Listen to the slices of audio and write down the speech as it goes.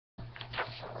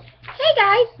Hey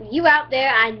guys, you out there,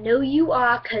 I know you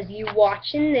are, cause you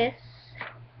watching this.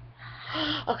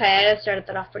 Okay, I started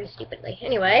that off pretty stupidly.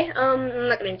 Anyway, I'm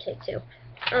not gonna take two.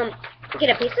 Get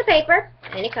a piece of paper,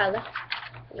 any color.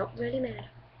 Don't really matter.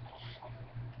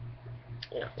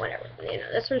 You know, whatever. You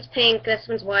know, this one's pink, this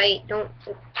one's white.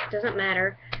 Doesn't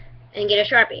matter. And get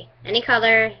a Sharpie, any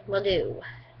color will do.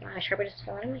 My Sharpie just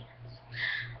fell out of my hands.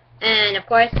 And of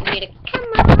course, you need a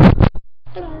camera.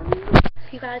 Hello.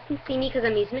 If you guys can see me, because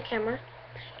I'm using the camera.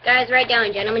 Guys, write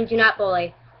down, gentlemen, do not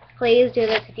bully. Please do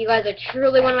this if you guys are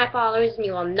truly one of my followers and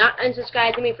you will not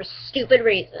unsubscribe to me for stupid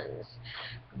reasons.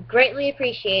 Greatly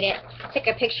appreciate it. Take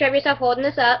a picture of yourself holding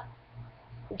this up.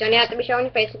 You don't have to be showing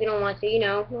your face if you don't want to, you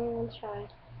know. Let's try.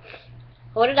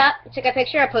 Hold it up, take a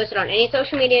picture, or post it on any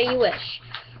social media you wish.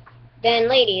 Then,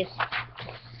 ladies,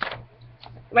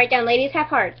 write down ladies have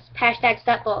hearts. Hashtag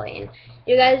stop bullying.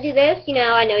 You guys do this, you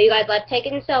know, I know you guys love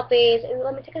taking selfies. Ooh,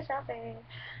 let me take a selfie.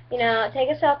 You know, take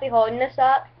a selfie holding this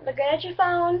up. Look at your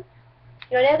phone.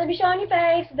 You don't have to be showing your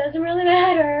face. It doesn't really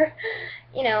matter.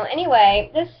 You know, anyway,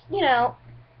 this, you know,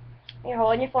 you're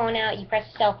holding your phone out. You press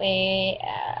selfie.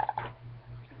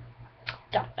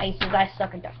 Duck faces. I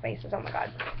suck at duck faces. Oh my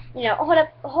god. You know,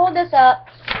 hold this up.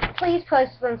 Please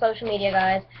post it on social media,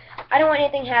 guys. I don't want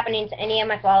anything happening to any of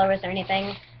my followers or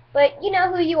anything. But you know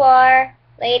who you are.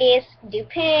 Ladies, do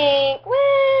pink.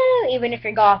 Woo! Even if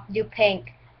you're goth, do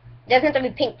pink. It doesn't have to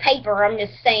be pink paper. I'm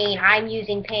just saying I'm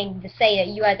using pink to say that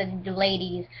you guys are the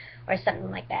ladies or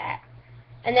something like that.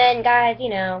 And then, guys, you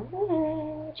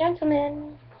know,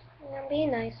 gentlemen, you know, be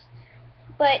nice.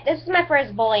 But this is my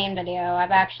first bullying video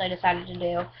I've actually decided to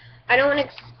do. I don't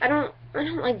like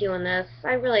doing this.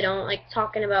 I really don't like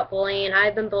talking about bullying.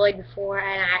 I've been bullied before,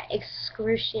 and I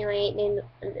excruciatingly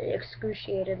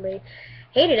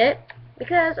hated it.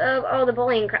 Because of all the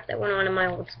bullying crap that went on in my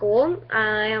old school,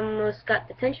 I almost got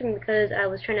detention because I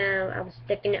was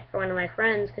sticking it for one of my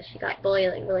friends because she got bullied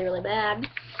like really, really bad.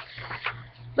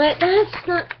 But that's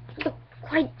not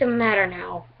quite the matter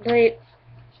now. But,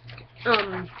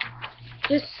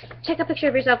 just take a picture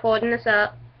of yourself holding this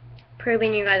up,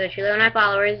 proving you guys are truly my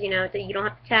followers, you know, that you don't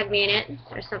have to tag me in it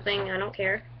or something, I don't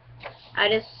care. I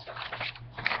just,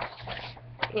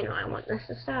 you know, I want this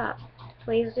to stop.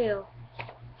 Please do.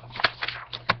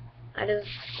 I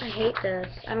hate this.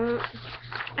 I don't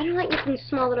like making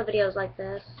small little videos like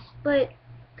this. But,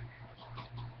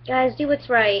 guys, do what's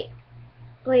right.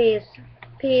 Please.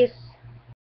 Peace.